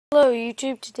Hello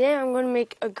YouTube, today I'm going to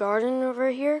make a garden over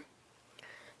here.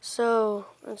 So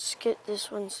let's get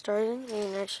this one started. You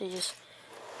can actually just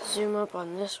zoom up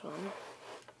on this one.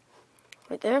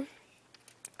 Right there.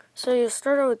 So you'll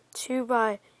start out with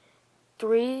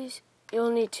 2x3s.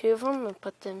 You'll need 2 of them and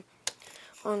put them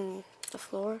on the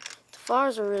floor. The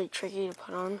flowers are really tricky to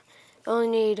put on. You only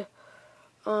need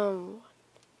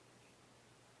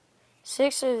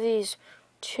 6 of these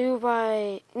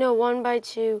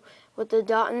 1x2 with the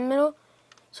dot in the middle.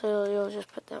 So you'll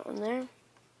just put that one there.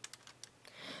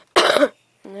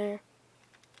 And there.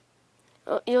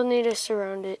 You'll need to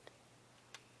surround it.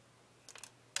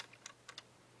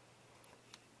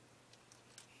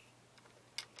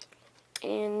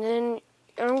 And then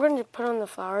I'm going to put on the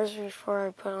flowers before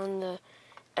I put on the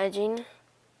edging.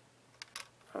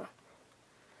 Oh,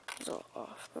 it's a little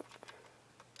off.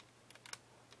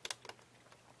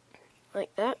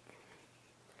 Like that.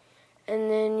 And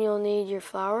then you'll need your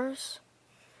flowers.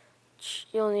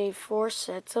 You'll need 4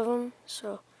 sets of them,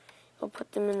 so you'll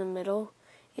put them in the middle.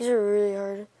 These are really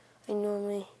hard. I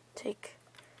normally take,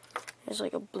 there's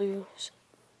like a blue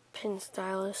pen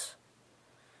stylus.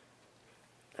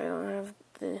 I don't have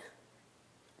the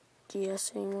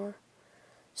DS anymore.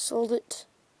 Sold it.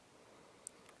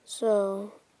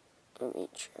 So let me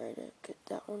try to get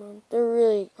that one on. They're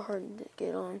really hard to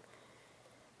get on.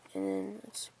 And then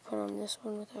let's put on this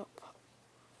one without pop.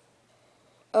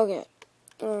 Okay.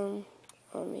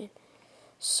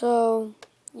 So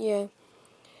yeah.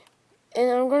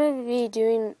 And I'm going to be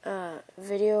doing a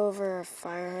video over a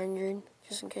fire hydrant,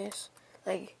 just in case.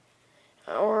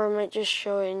 Or I might just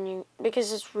show it in you,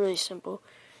 because it's really simple.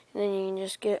 And then you can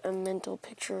just get a mental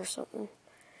picture or something.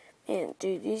 Man,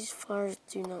 dude, these flowers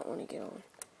do not want to get on.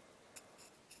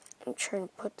 I'm trying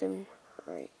to put them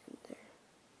right there.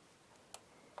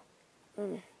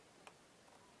 I'm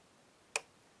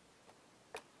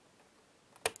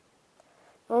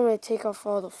going to take off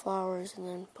all the flowers and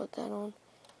then put that on.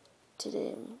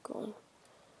 Today I'm going.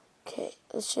 Okay,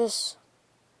 let's just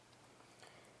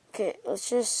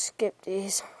skip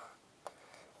these.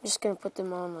 I'm just going to put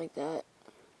them on like that.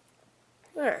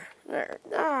 There.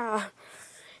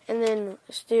 And then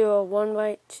let's do a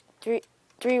 3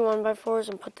 1x4s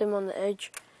and put them on the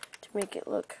edge to make it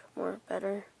look more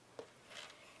better.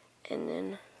 And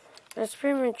then that's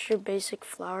pretty much your basic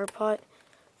flower pot.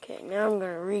 Okay, now I'm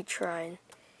going to retry and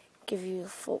give you a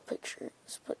full picture.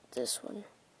 Let's put this one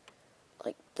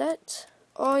like that.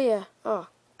 Oh yeah. Oh,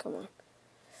 come on.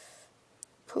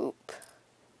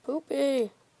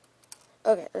 Poopy.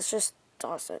 Okay, let's just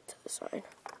toss that to the side.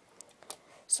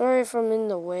 Sorry if I'm in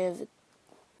the way of the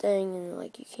thing and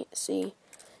you can't see.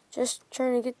 Just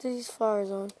trying to get these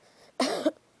flowers on.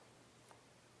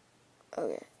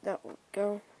 Okay, that will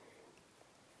go.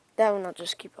 That one I'll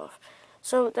just keep off.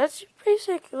 So that's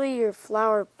basically your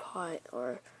flower pot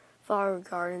or flower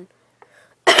garden.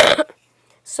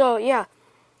 So yeah,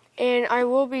 and I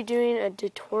will be doing a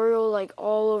tutorial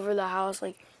all over the house.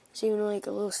 There's even a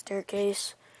little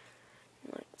staircase.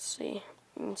 Let's see.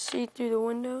 You can see through the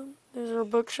window. There's our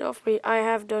bookshelf. I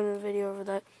have done a video over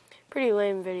that. Pretty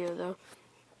lame video though.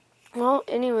 Well,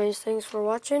 anyways, thanks for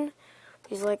watching.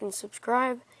 Please like and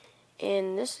subscribe.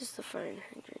 And this is the fire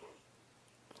hydrant.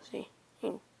 See, you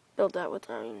can build that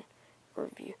without a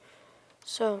review.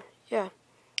 So yeah,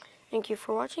 thank you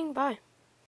for watching. Bye.